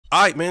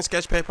All right, man.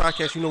 Sketchpad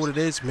Podcast. You know what it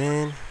is,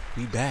 man.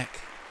 We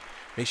back.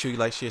 Make sure you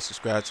like, share,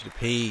 subscribe to the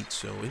page.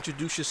 So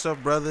introduce yourself,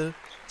 brother.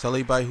 Tell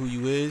everybody who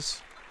you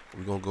is.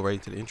 We're going to go right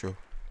into the intro.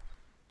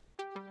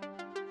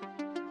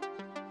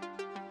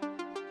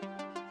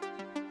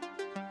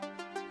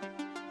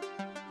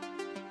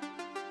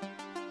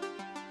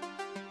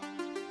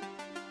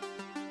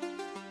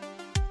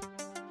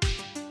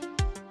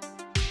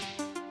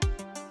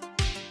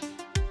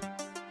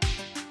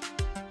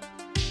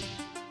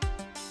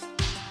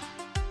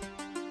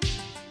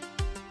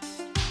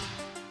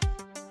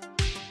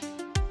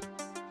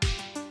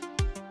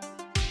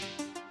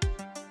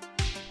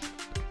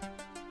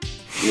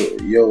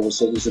 Yo,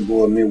 what's up? It's your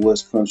boy,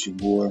 Midwest Country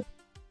Boy.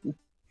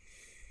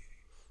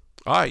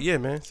 All right, yeah,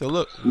 man. So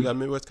look, we got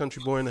Midwest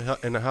Country Boy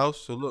in the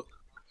house. So look,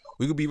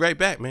 we could be right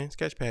back, man.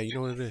 Sketchpad, you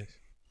know what it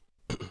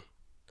is.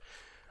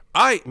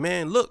 All right,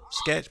 man. Look,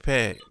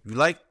 Sketchpad. You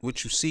like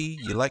what you see,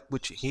 you like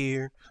what you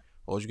hear.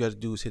 All you got to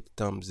do is hit the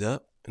thumbs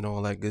up and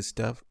all that good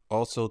stuff.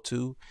 Also,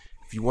 too,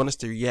 if you want us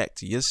to react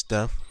to your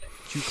stuff,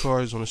 cue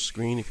cards on the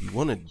screen. If you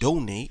want to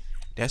donate,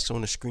 that's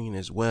on the screen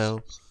as well.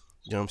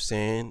 You know what I'm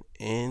saying?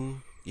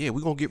 And yeah,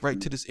 we're going to get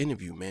right to this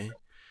interview, man.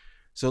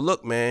 So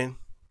look, man.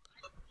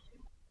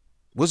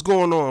 What's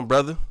going on,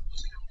 brother?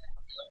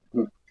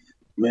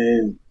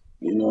 Man,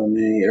 you know what I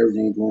mean?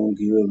 Everything going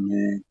good,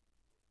 man.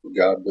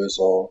 God bless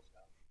all.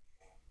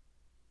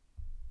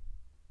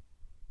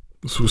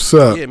 That's what's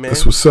up. Yeah, man.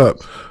 That's what's up.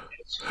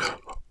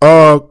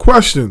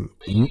 Question.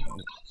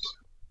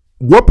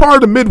 What part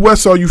of the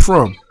Midwest are you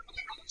from?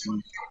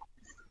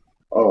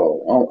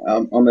 Oh,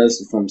 I'm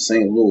actually from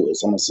St.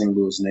 Louis. I'm a St.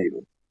 Louis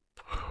native.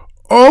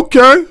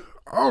 Okay.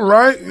 All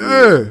right.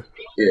 Yeah.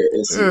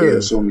 Yeah,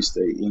 show me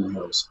state in the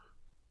house.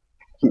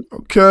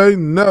 Okay.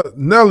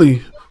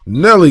 Nelly,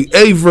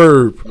 A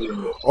verb.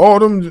 All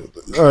them. Yeah.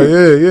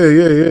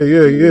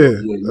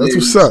 That's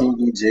what's up.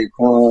 J.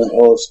 Quan,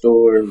 All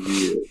Stars.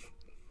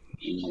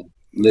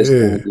 Let's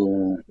go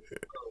on.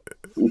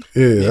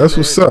 Yeah, that's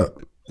what's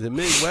up. The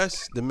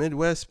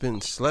Midwest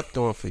been slept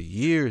on for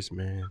years,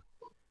 man.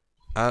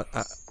 I've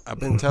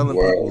been telling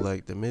people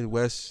like the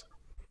Midwest,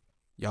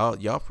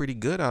 y'all pretty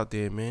good out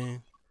there,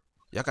 man.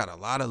 Y'all got a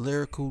lot of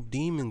lyrical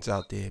demons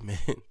out there, man.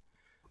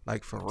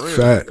 Like for real.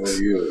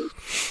 Facts.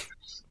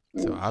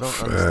 So I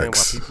don't understand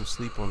why people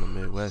sleep on the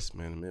Midwest,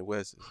 man. The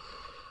Midwest is,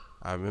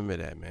 I remember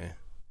that, man.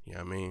 You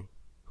know what I mean?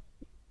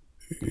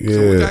 Yeah.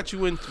 So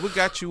what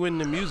got you in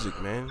the music,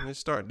 man? Let's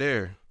start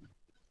there.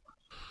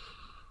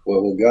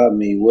 Well, what got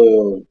me,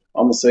 I'm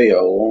gonna say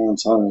a long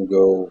time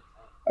ago,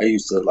 I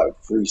used to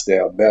like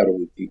freestyle battle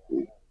with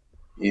people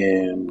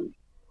and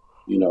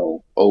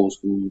old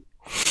school.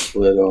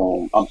 But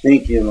I'm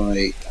thinking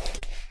like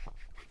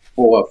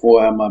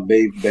before I had my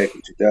baby back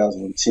in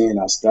 2010,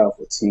 I stopped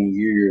for 10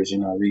 years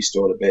and I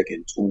restarted back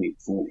in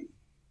 2020.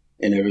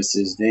 And ever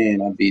since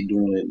then, I've been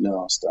doing it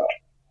nonstop.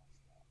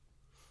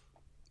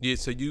 Yeah,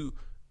 so do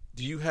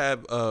you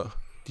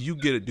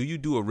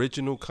do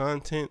original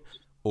content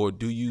or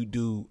do you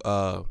do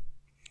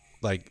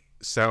like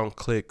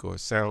SoundClick or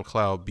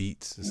SoundCloud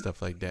beats and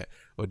stuff like that?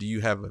 Or do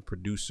you have a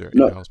producer,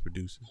 in-house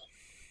producer?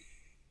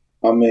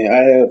 I mean, I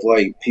have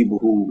like people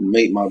who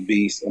make my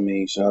beats. I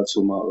mean, shout out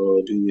to my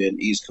dude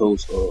in East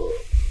Coast,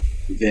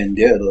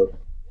 Vendetta.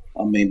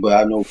 I mean, but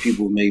I know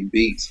people make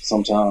beats.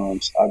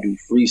 Sometimes I do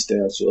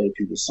freestyle to other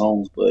people's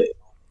songs, but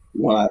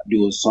when I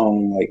do a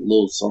song like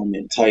Lil Song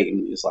and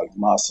Titan, it's like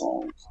my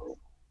song. So,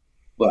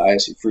 but I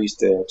actually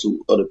freestyle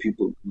to other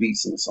people's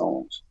beats and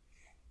songs.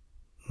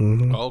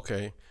 Mm-hmm.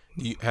 Okay.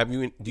 Do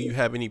you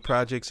have any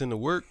projects in the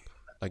work?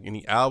 Like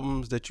any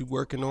albums that you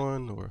working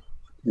on or?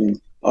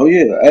 Oh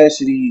yeah, I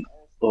actually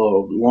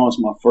launched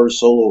my first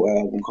solo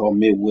album called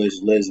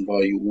Midwest Legend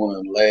Volume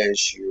 1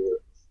 last year.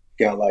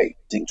 Got like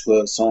I think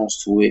 12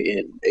 songs to it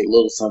and a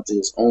little something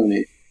that's on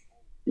it.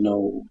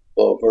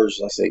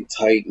 Verses I say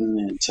Titan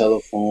and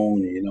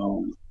Telephone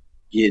and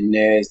Get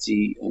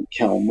Nasty and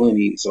Count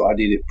Money. So I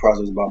did it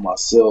process by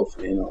myself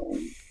and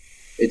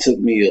it took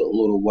me a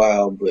little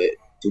while but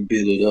to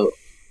build it up.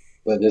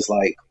 But it's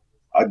like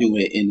I do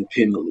it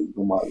independently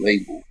on my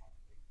label.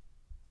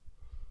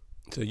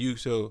 So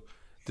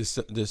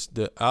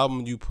the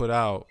album you put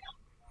out,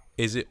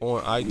 is it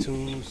on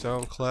iTunes,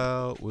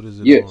 SoundCloud? What is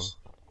it on? Yes.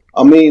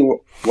 I mean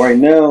right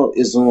now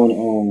it's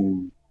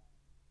on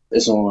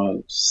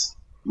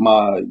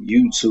my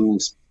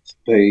YouTube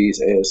page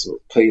as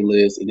a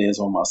playlist and then it's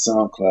on my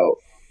SoundCloud.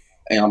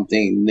 And I'm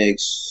thinking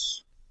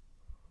next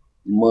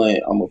month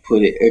I'm gonna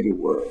put it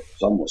everywhere.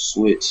 So I'm gonna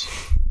switch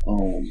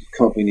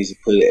companies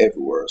and put it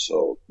everywhere.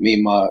 So me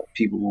and my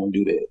people gonna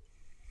do that.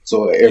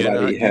 So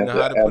everybody you know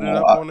how to put it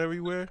up on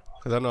everywhere?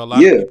 Because I know a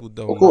lot of people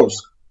don't. Of course.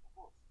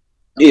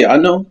 Know. Yeah, I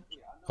know. Okay.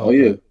 Oh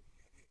yeah.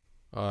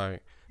 All right.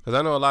 Because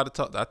I know I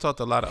talked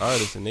to a lot of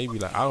artists and they be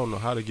like, I don't know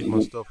how to get my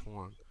stuff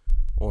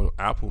on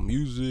Apple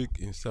Music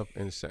and stuff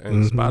and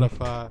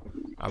Spotify.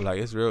 I'm like,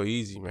 it's real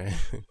easy, man.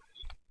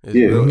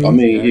 Real easy, I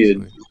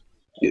mean,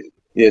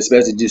 yeah,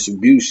 especially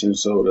distribution.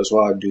 So that's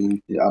why I do.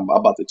 I'm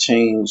about to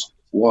change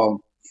from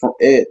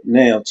it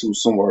now to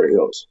somewhere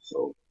else.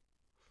 So.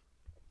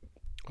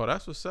 Oh,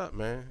 that's what's up,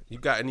 man. You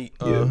got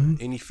Yeah.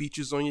 any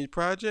features on your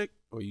project,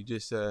 or you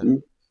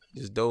Mm.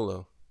 just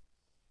dolo?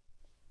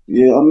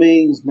 Yeah, I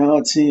mean,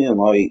 9, 10,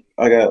 like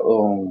I got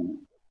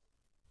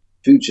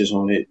features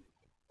on it.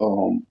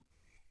 Um,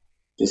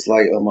 just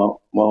like my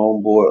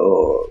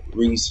homeboy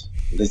Reese,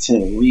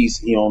 Lieutenant Reese,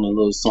 he on a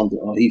little something.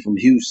 He from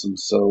Houston,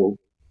 so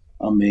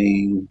I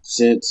mean,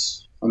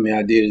 since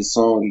I did his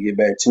song and get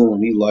back to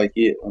him, he like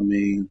it. I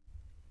mean,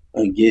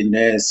 and get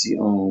nasty.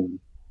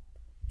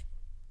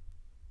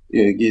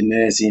 Yeah, get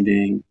nasty and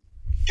then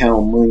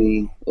count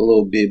money a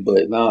little bit,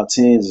 but 9,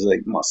 10 is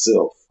like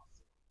myself.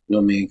 You know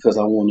what I mean? Because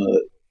I want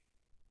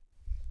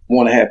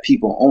to have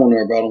people on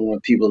there, but I don't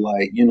want people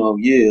like,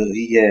 yeah,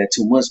 he had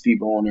too much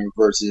people on there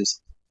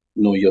versus,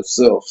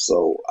 yourself.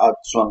 So I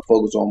try to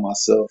focus on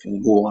myself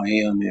and who I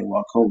am and where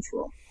I come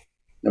from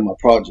and my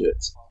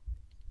projects.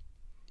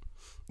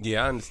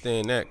 Yeah, I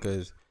understand that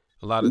because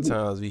a lot of Hmm.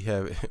 times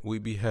we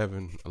be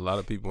having a lot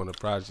of people on the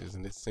projects,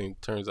 and this thing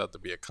turns out to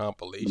be a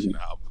compilation Hmm.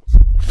 album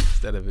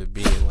instead of it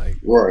being like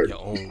Right. your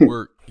own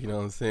work. You know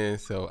what I'm saying?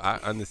 So I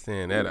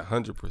understand that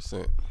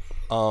 100%.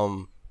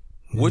 Um,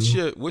 what's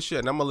your?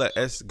 And I'm gonna let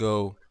S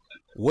go.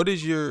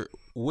 What's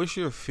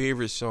your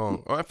favorite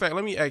song? Or in fact,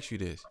 let me ask you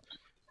this: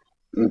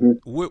 Hmm.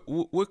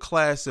 what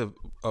class of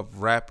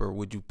rapper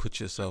would you put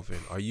yourself in?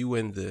 Are you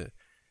in the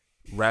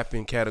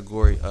rapping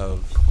category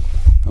of,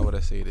 how would I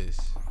say this,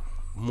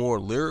 more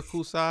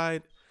lyrical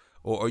side,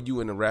 or are you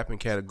in the rapping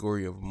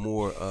category of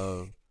more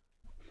of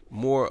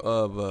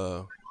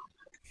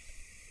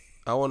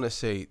I want to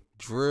say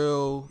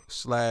drill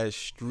slash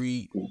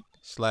street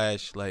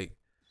slash like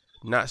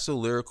not so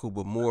lyrical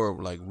but more of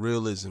like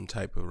realism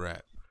type of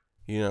rap?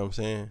 You know what I'm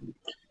saying?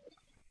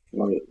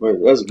 Right.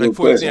 That's a Like good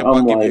for question. example,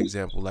 I'll I'm give you an like,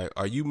 example. Like,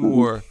 are you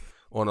hmm more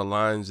on the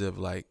lines of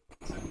like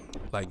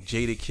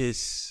Jada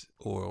Kiss,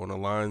 or on the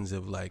lines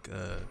of like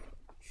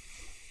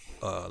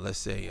let's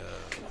say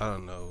I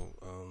don't know,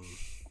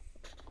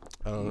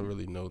 I don't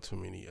really know too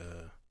many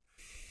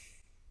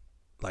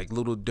like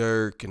Little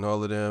Dirk and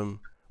all of them,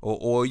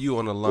 or are you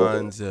on the right.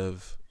 lines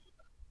of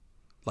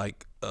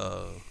like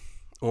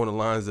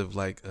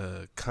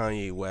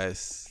Kanye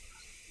West,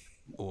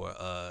 or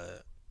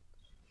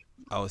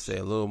I would say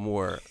a little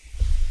more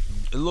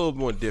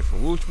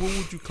different. What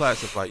would you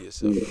classify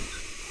yourself Yeah.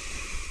 as?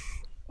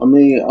 I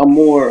mean, I'm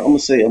gonna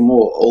say I'm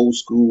more old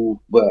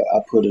school, but I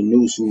put a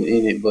new school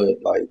in it.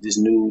 But like this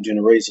new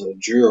generation of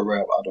drill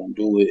rap, I don't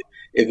do it.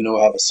 Even though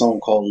I have a song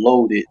called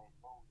 "Loaded,"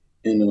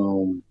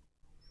 and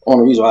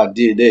only reason why I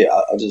did that,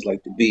 I just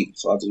like the beat,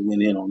 so I just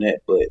went in on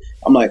that. But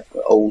I'm like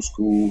old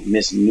school,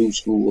 mixing new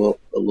school up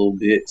a little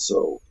bit.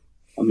 So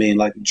I mean,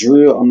 like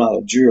drill, I'm not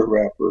a drill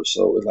rapper,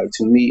 so it's like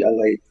to me,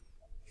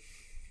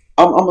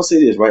 I'm gonna say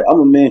this right. I'm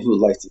a man who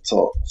likes to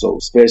talk, so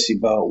especially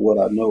about what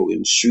I know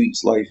in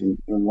streets life and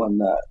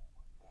whatnot,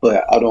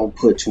 but I don't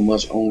put too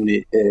much on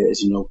it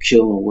as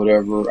killing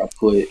whatever. I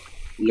put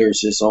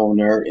lyricists on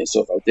there and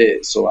stuff like that.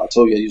 So I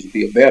told you I used to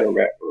be a battle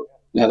rapper.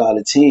 9 out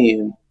of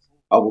 10,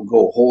 I would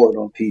go hard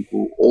on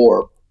people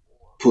or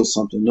put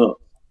something up,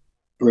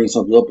 bring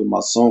something up in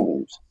my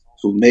songs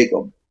to make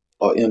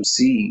a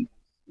MC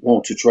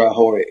want to try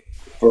hard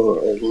for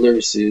a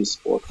lyricist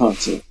or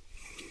content.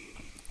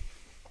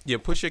 Yeah,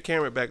 push your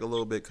camera back a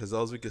little bit because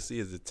all we can see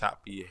is the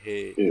top of your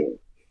head. Yeah,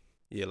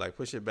 Yeah, like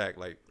push it back,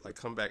 like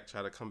come back,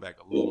 try to come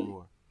back a little yeah,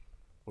 more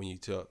when you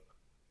talk.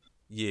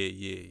 Yeah,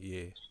 yeah,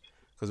 yeah.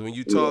 Because when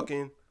you yeah.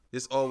 talking,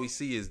 this all we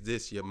see is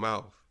this your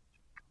mouth.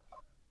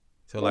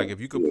 So like Right. if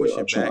you could Yeah, push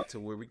I'm it trying. back to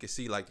where we could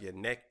see like your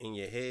neck and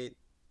your head,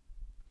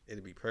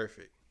 it'd be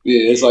perfect.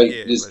 Yeah, it's Yeah, like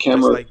yeah, this just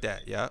camera. like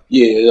that. Yeah,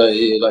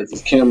 Yeah, like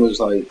this camera's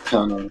like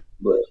kind of,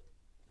 but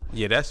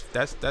yeah.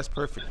 That's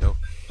perfect though,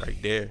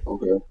 right there.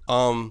 okay.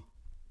 Um.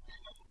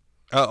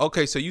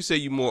 Okay, so you say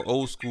you more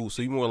old school.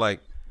 So you more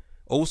like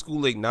old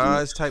school like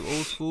Nas type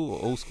old school,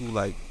 or old school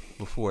like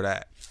before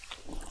that?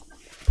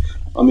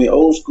 I mean,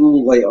 old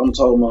school, like I'm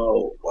talking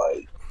about,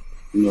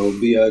 like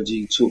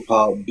Big,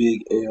 Tupac,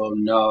 Big L,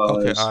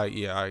 Okay, Nas, all right,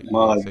 yeah.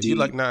 Mod So you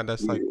like D. Nas?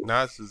 That's like Yeah,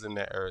 Nas is in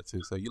that era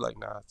too. So you like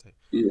Nas? Type.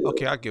 yeah,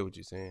 Okay, I get what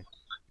you're saying.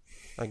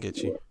 I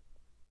get you. right.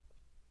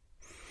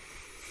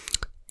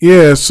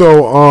 Yeah,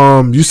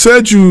 so you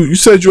said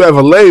you have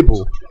a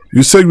label.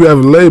 You said you have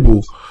a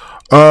label.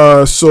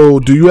 So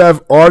do you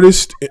have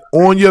artists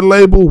on your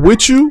label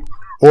with you,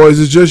 or is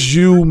it just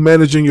you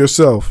managing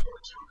yourself?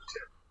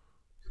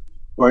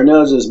 Right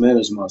now, I just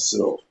manage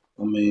myself.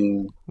 I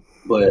mean,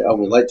 but I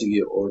would like to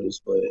get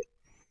artists, but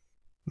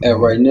at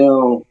right Mhm.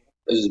 now,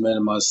 I just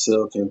manage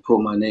myself and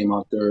put my name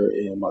out there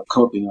and my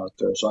company out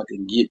there, so I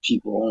can get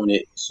people on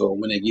it. So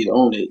when they get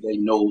on it, they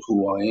know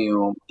who I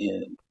am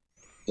and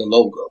the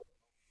logo.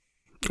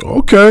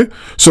 Okay,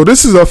 so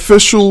this is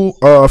official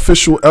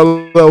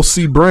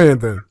LLC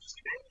brand then.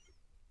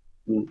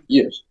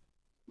 Yes.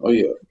 Oh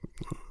yeah.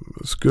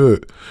 That's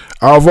good.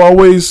 I've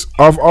always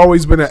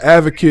been an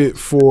advocate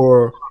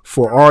for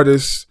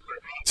artists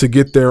to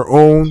get their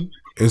own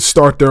and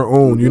start their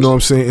own. You know what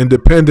I'm saying?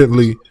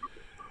 Independently,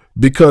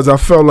 because I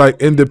felt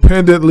like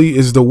independently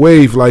is the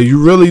wave. Like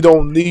you really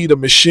don't need a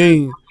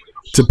machine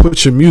to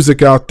put your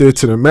music out there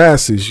to the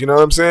masses. You know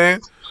what I'm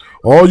saying?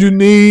 All you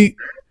need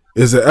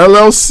is an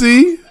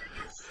LLC,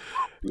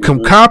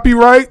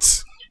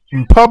 copyrights,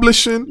 and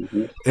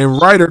publishing,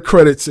 and writer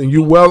credits, and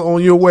you well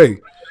on your way.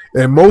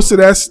 And most of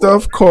that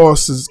stuff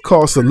costs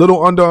a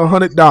little under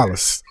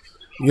 $100.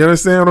 You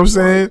understand what I'm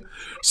saying?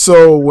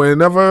 So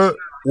whenever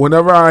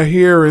I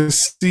hear and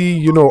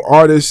see,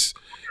 artists,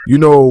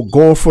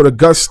 going for the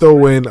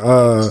gusto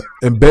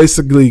and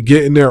basically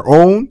getting their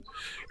own,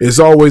 it's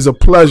always a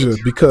pleasure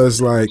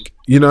because, like,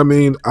 you know what I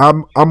mean?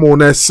 I'm on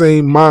that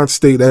same mind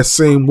state, that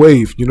same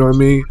wave. You know what I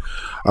mean?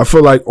 I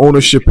feel like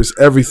ownership is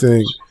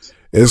everything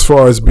as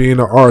far as being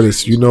an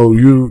artist.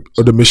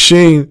 The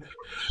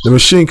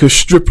machine could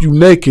strip you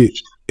naked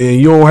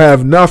and you don't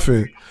have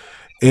nothing,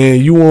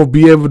 and you won't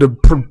be able to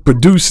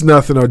produce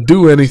nothing or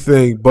do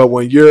anything. But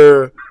when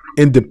you're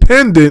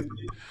independent,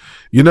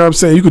 you know what I'm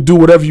saying? You could do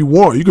whatever you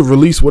want. You could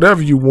release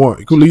whatever you want.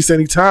 You could release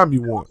anytime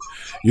you want.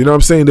 You know what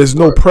I'm saying? There's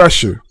no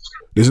pressure.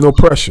 You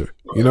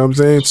know what I'm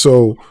saying?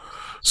 So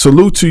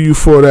salute to you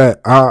for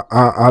that.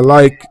 I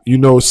like,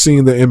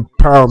 seeing the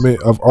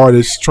empowerment of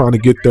artists trying to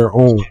get their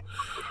own.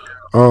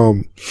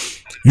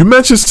 You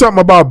mentioned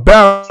something about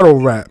battle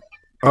rap.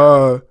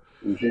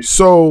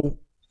 So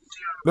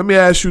let me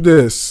ask you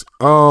this.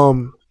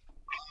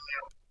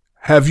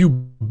 Have you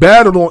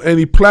battled on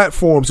any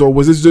platforms, or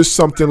was this just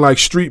something like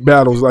street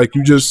battles, like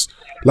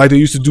they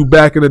used to do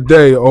back in the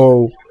day?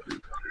 Oh,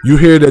 you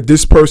hear that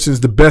this person's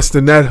the best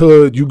in that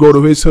hood, you go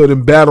to his hood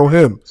and battle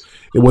him.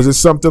 Was it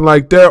something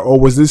like that, or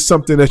was this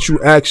something that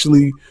you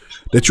actually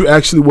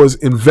was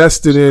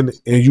invested in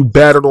and you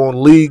battled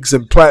on leagues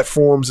and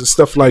platforms and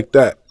stuff like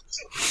that?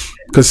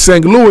 Because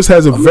St. Louis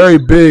has a very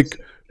big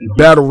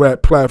battle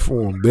rap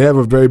platform. They have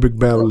a very big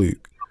battle league.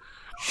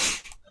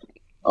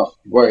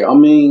 Right. I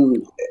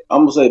mean,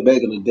 I'm gonna say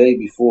back in the day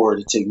before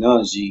the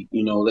technology,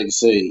 like I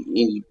say,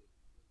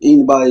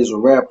 anybody's a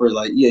rapper,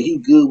 like, yeah, he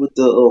good with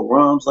the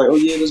rhymes, like, oh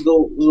yeah, let's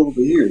go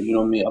over here. You know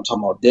what I mean? I'm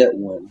talking about that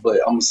one.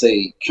 But I'm gonna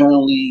say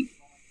currently,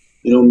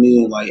 you know what I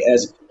mean, like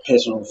as a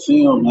professional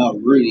film,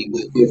 not really.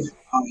 But if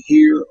I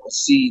hear or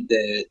see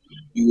that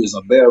you is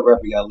a bad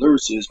rapper, got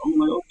lyricists, I'm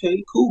like,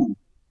 okay, cool.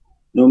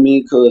 You know what I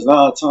mean? Because 9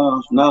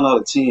 out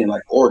of 10,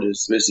 like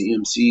artists, especially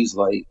MCs,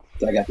 like,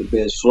 I got the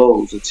best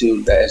flows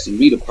until they actually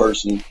meet a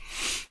person,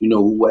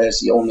 who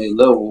actually on their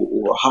level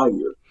or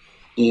higher.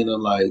 And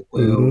I'm like,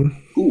 well,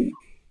 cool.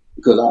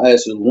 Because I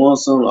actually won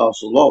some, I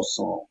also lost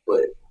some.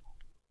 But,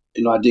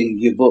 I didn't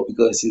give up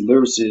because his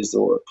lyricist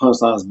or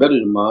punchline's better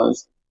than mine.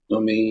 You know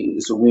what I mean?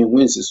 It's a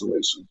win-win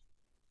situation.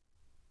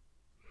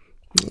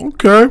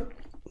 Okay.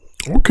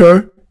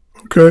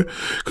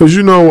 Because,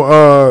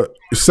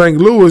 St.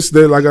 Louis,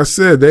 like I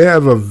said, they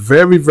have a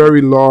very,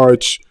 very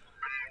large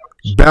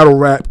battle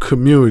rap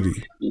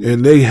community,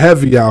 and they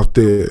heavy out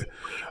there.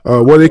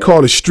 What they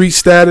call it, street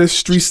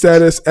status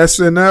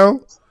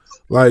SNL.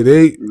 Like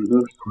they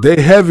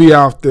heavy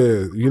out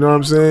there. You know what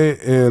I'm saying?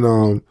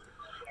 And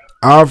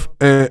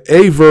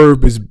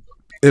Averb is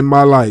in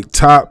my like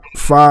top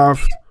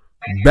 5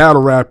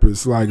 battle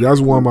rappers. Like that's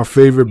one of my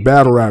favorite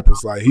battle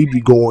rappers. Like he be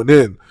going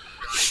in.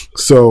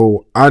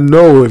 So I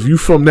know if you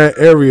from that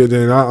area,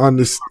 then I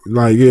understand.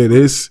 Like yeah,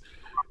 there's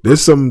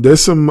some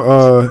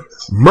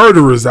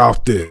murderers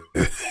out there.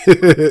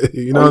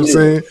 You know what I'm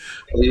saying?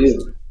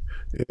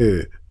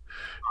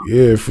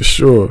 Yeah, for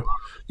sure.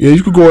 Yeah,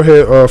 you could go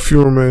ahead,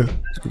 Fuhrman.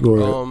 Go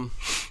ahead.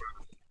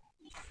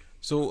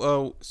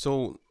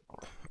 So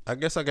I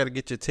guess I got to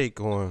get your take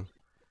on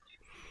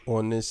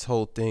this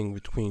whole thing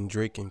between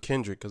Drake and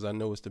Kendrick, because I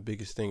know it's the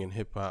biggest thing in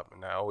hip hop,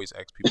 and I always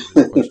ask people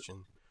this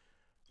question.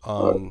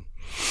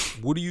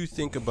 What do you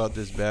think about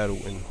this battle,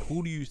 and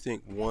who do you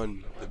think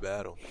won the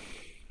battle?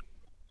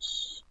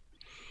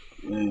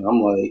 Man,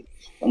 I'm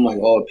like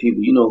all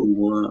people. You know who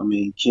won? I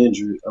mean,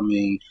 Kendrick. I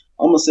mean,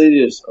 I'm gonna say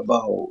this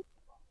about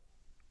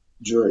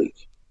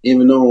Drake.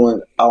 Even though I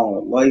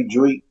don't like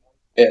Drake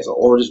as an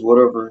artist,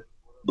 whatever,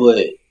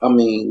 but I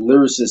mean,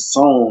 lyricist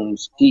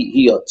songs,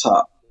 he up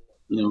top.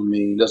 You know what I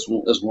mean? That's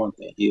one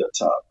thing. He up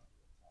top.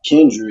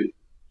 Kendrick,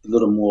 a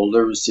little more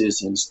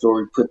lyricist and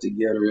story put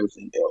together,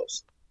 everything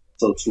else.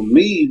 So to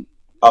me,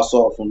 I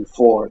saw it from the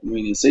far.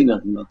 We didn't say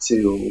nothing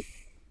until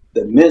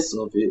the midst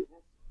of it.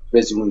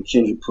 Basically, when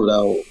Kendrick put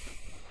out,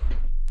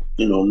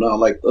 Not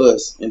Like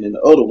Us, and then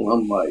the other one,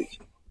 I'm like,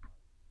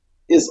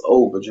 it's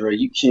over, Dre.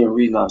 You can't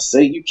really not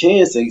say, you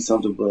can say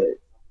something, but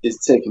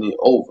it's taking it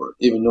over.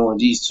 Even though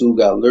these two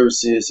got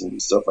lyricists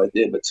and stuff like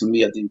that, but to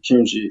me, I think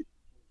Kendrick,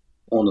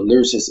 on the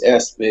lyricist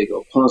aspect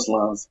of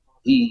punchlines,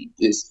 he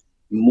is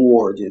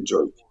more than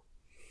Drake.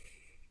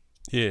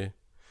 Yeah,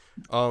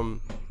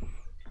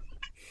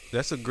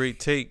 that's a great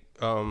take.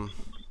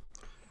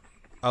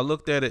 I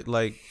looked at it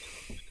like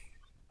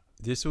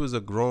this was a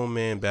grown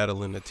man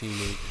battling a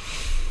teenager.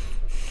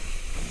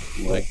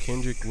 Like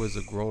Kendrick was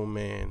a grown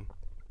man,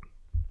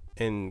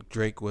 and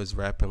Drake was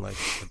rapping like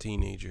a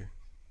teenager.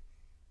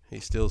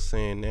 He's still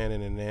saying na na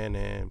na na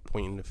na,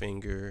 pointing the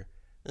finger.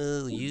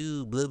 Oh,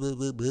 you blah blah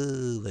blah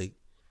blah. Like,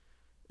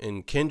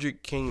 and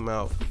Kendrick came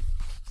out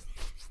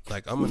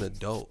like, I'm an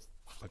adult.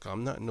 Like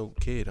I'm not no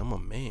kid. I'm a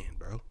man,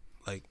 bro.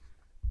 Like,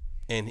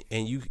 and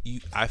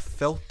you I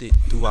felt it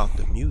throughout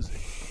the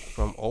music,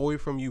 from all the way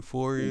from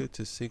Euphoria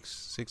to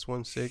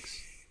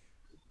 616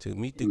 to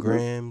Meet the Mm-hmm.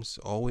 Grams,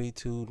 all the way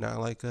to Not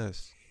Like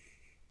Us.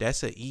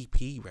 That's an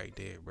EP right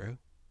there, bro.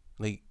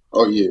 Like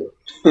Oh yeah.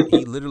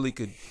 he literally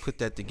could put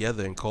that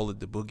together and call it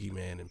the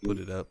Boogeyman and put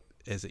it up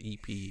as an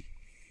EP,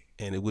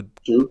 and it would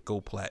True.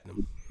 go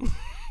platinum.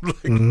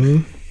 Like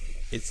Mm-hmm.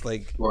 it's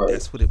like Right.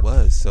 that's what it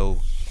was. So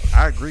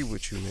I agree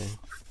with you, man.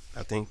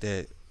 I think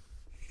that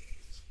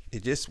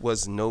it just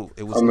was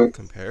it I was no mean,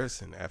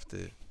 comparison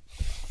after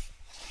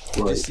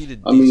right.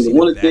 I you mean, the see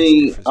the one vast thing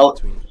difference I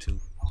between the two.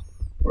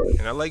 right.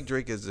 And I like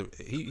Drake as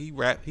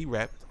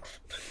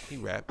he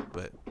rapped,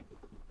 but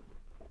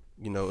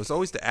it's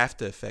always the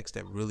after effects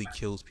that really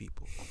kills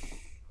people.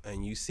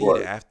 And you see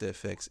the Right. after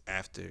effects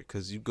after,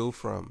 because you go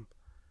from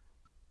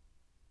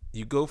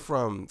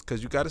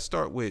because you got to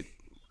start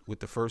with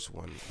the first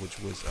one, which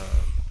was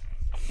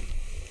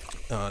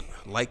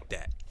Like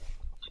That,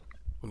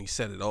 when he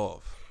set it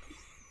off.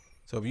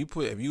 So if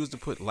you was to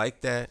put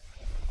Like That,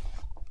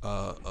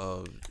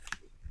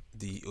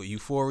 the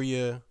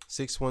Euphoria,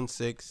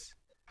 616,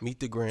 Meet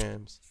the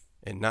Grams,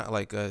 and Not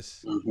Like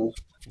Us, Mm-hmm.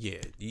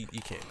 yeah, you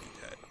can't beat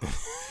that.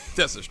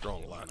 That's a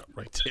strong lineup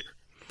right there.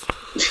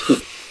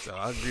 So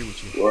I agree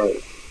with you.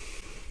 Right.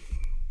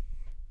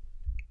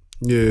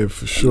 Yeah,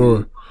 for I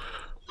mean, sure.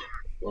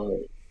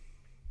 right.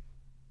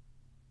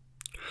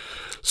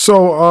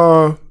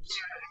 So,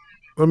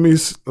 let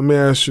me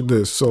ask you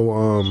this. So,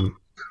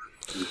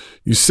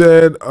 you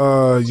said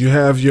you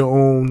have your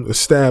own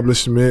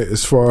establishment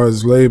as far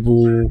as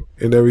label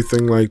and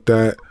everything like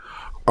that.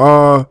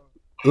 Uh,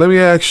 let me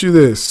ask you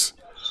this.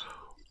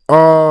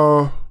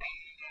 Uh,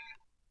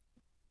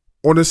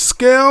 on a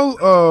scale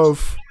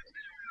of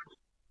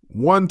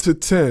 1 to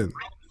 10,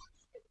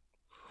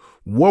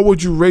 what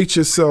would you rate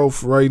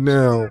yourself right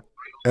now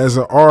as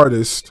an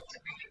artist,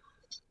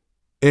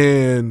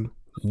 and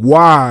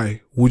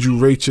why would you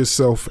rate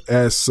yourself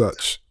as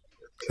such,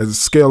 as a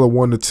scale of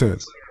 1 to 10?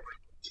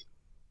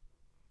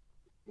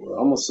 Well,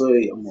 I'm gonna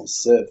say I'm on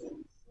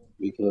 7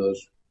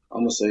 because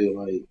I'm gonna say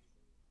like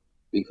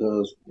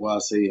because why I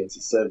say it's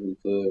a 7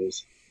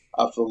 because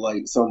I feel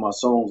like some of my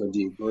songs I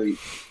did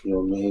great. You know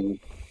what I mean?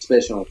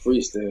 Especially on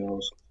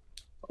freestyles.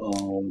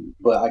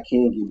 But I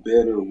can get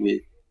better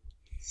with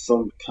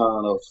some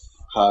kind of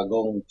how I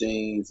go on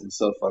things and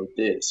stuff like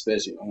that,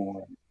 especially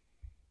on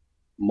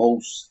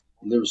most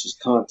lyricist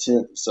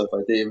content and stuff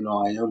like that. Even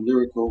though I am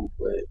lyrical,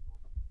 but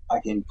I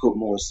can put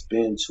more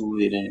spin to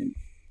it and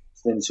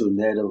spin to a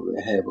narrative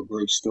and have a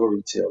great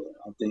storytelling.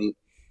 I think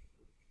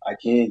I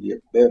can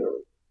get better,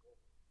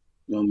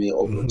 you know what I mean,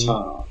 over Mm-hmm.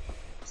 time,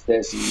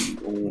 especially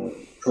on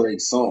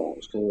create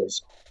songs.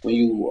 Because when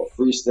you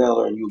a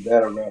freestyler and you a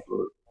battle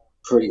rapper,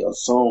 create a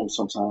song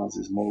sometimes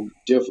is more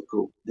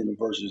difficult than the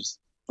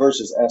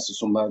versus asking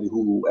somebody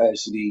who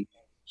actually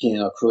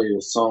can create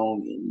a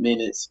song in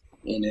minutes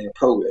and then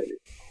pro at it.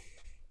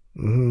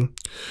 Mm-hmm.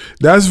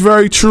 That's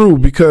very true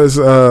because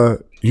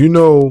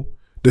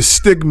the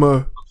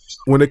stigma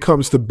when it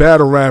comes to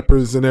battle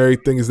rappers and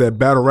everything is that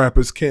battle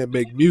rappers can't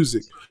make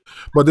music.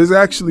 But there's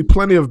actually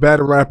plenty of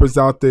battle rappers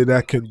out there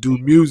that can do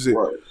music.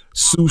 Right, right.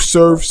 Sue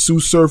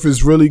Surf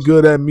is really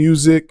good at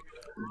music.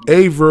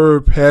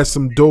 Averb has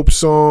some dope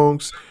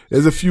songs.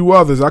 There's a few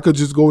others. I could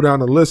just go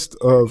down a list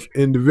of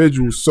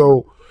individuals.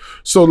 So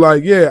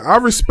like, yeah, I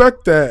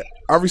respect that.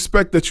 I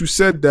respect that you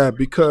said that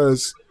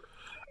because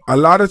a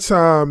lot of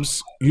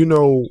times,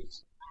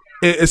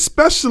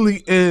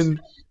 especially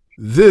in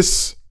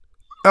this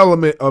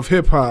element of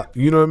hip hop,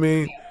 you know what I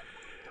mean?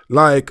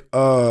 Like,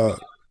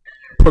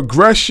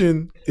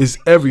 progression is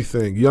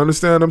everything. You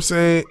understand what I'm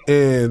saying?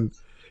 And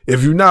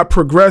if you're not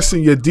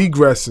progressing, you're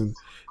degressing.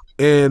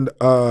 And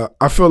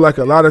I feel like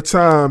a lot of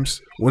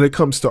times when it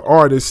comes to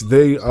artists,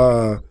 they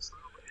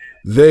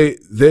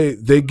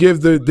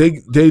give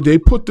they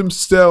put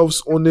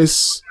themselves on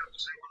this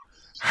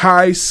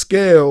high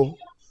scale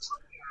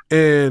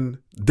and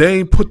they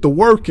ain't put the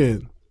work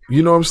in.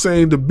 You know what I'm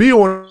saying? To be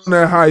on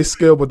that high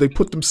scale, but they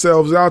put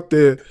themselves out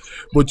there.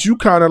 But you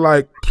kind of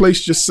like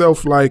placed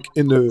yourself like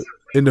in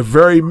the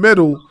very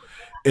middle,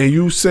 and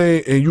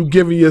you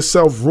giving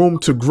yourself room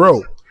to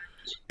grow.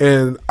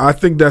 And I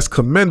think that's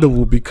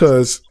commendable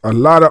because a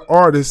lot of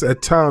artists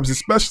at times,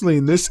 especially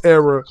in this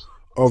era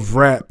of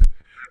rap,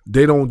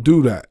 they don't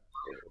do that.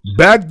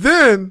 Back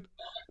then,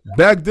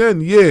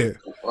 yeah,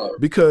 Right.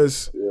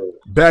 because Yeah.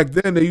 back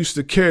then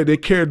they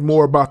cared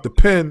more about the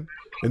pen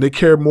and they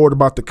cared more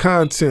about the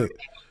content.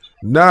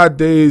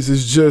 Nowadays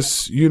it's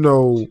just,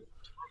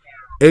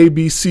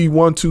 ABC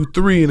 1 2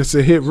 3 and it's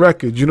a hit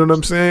record. You know what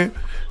I'm saying?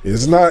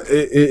 It's not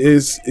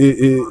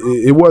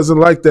it wasn't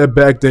like that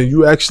back then.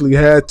 You actually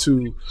had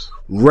to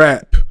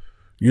rap.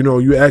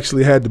 You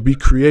actually had to be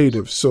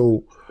creative.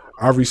 So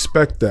I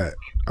respect that.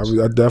 I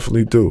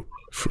definitely do,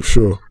 for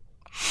sure.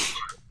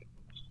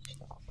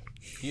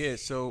 Yeah.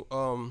 So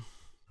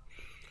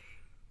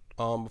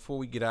before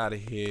we get out of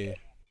here,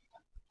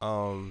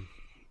 um,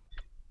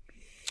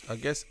 I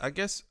guess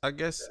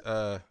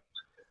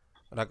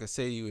what I can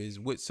say to you is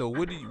what's your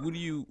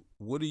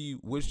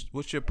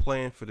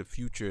plan for the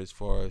future as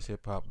far as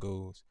hip hop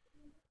goes?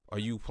 Are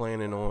you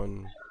planning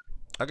on?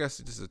 I guess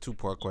this is a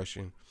 2-part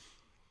question.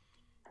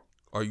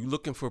 Are you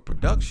looking for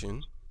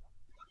production,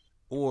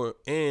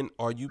 and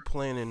are you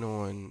planning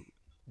on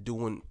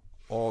doing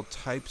all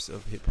types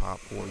of hip hop,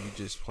 or are you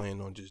just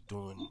planning on just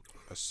doing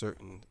a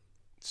certain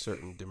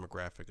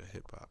demographic of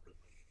hip hop?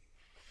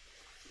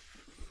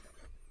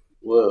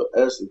 Well,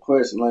 that's the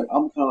question. Like,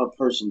 I'm the kind of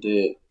person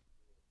that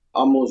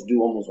almost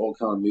do almost all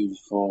kind of music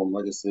from,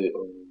 like I said,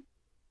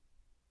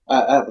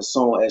 I have a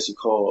song actually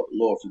called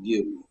 "Lord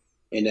Forgive Me,"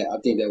 and I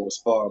think that was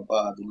inspired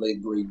by the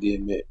late great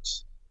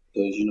DMX,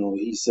 because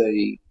he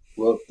say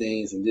rough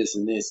things and this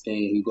and this thing.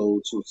 He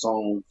go to a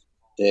song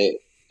that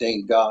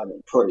thank God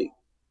and pray.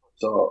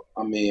 So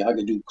I mean, I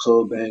can do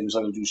club bangers,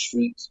 I can do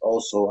streets.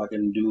 Also, I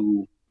can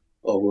do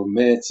a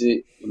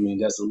romantic. I mean,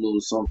 that's a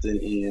little something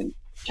in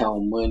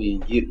count money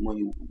and get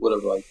money,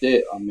 whatever like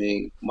that. I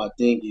mean, my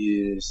thing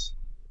is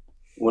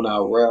when I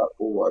rap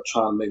or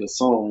try to make a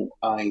song,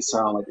 I ain't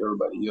sound like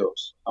everybody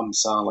else. I'm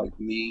sound like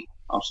me.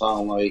 I'm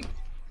sound like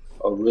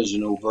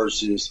original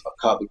versus a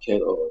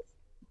copycat of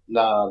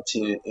 9 out of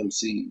 10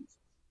 MCs.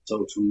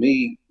 So to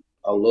me,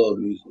 I love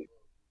music.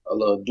 I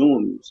love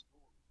doing music.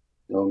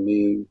 You know what I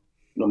mean?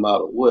 No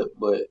matter what.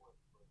 But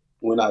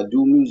when I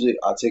do music,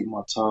 I take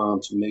my time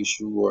to make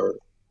sure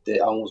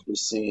that I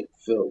 100%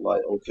 feel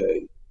like,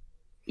 okay,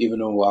 even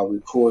though I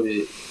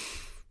recorded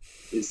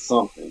it's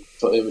something.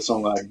 So every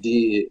song I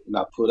did and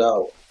I put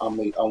out, I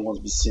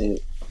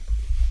 100%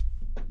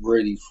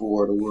 ready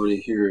for the world to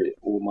hear it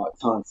or my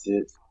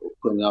content or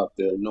putting it out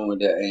there, knowing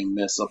that I ain't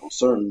mess up on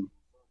certain,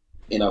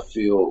 and I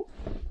feel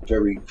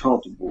very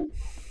comfortable.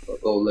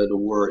 Go let the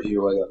word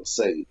hear what I gotta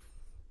say.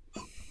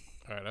 All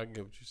right, I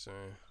get what you're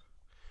saying.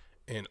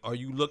 And are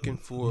you looking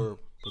for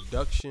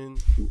production,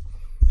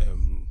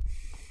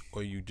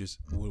 or you just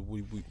what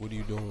are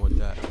you doing with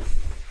that?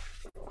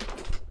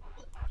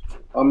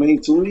 I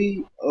mean, to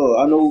me,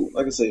 I know,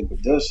 like I say,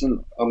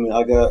 production. I mean,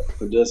 I got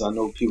production. I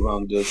know people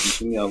around production.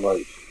 To me,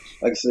 like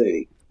I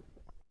say,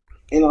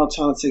 and I'm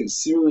trying to take it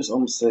serious. I'm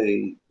gonna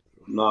say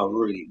not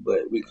really,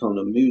 but when it come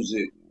to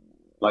music,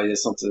 like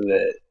it's something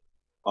that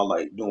I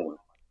like doing.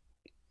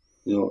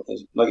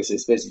 Like I said,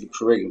 especially the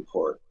creating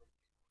part.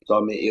 So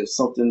I mean, if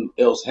something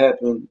else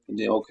happened,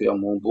 then okay,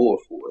 I'm on board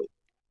for it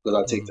because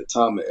I take Mm. the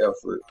time and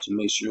effort to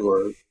make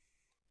sure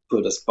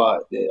put a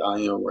spot that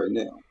I am right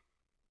now.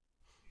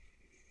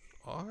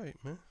 All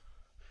right, man.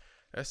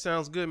 That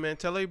sounds good, man.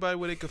 Tell everybody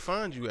where they can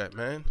find you at,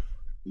 man.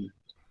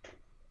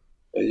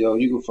 Hey, yo,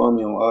 you can find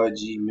me on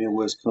IG,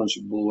 Midwest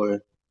Country Boy.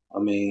 I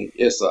mean,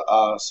 it's a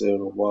I said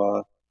a Y. You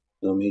know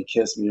what I mean?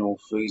 Catch me on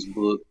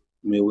Facebook,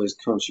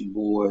 Midwest Country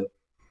Boy.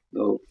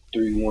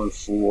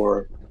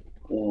 314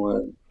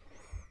 on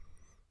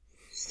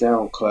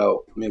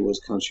SoundCloud,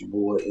 Midwest Country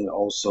Boy, and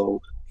also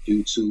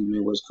YouTube,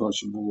 Midwest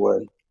Country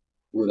Boy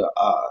with a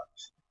I,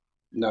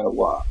 not a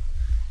Y.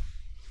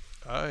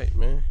 All right,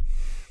 man.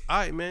 All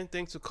right, man.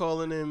 Thanks for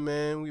calling in,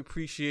 man. We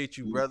appreciate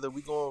you, brother.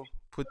 We gonna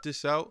put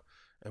this out,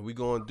 and we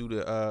gonna do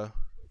the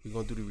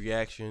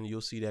reaction.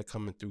 You'll see that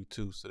coming through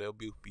too, so they'll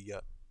be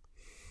up.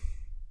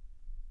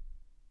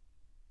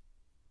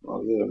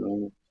 Oh yeah,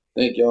 man.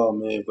 Thank y'all,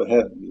 man, for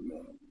having me,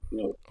 man.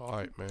 All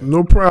right, man.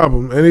 No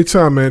problem.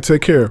 Anytime, man.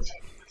 Take care.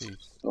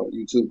 Peace.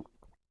 You too.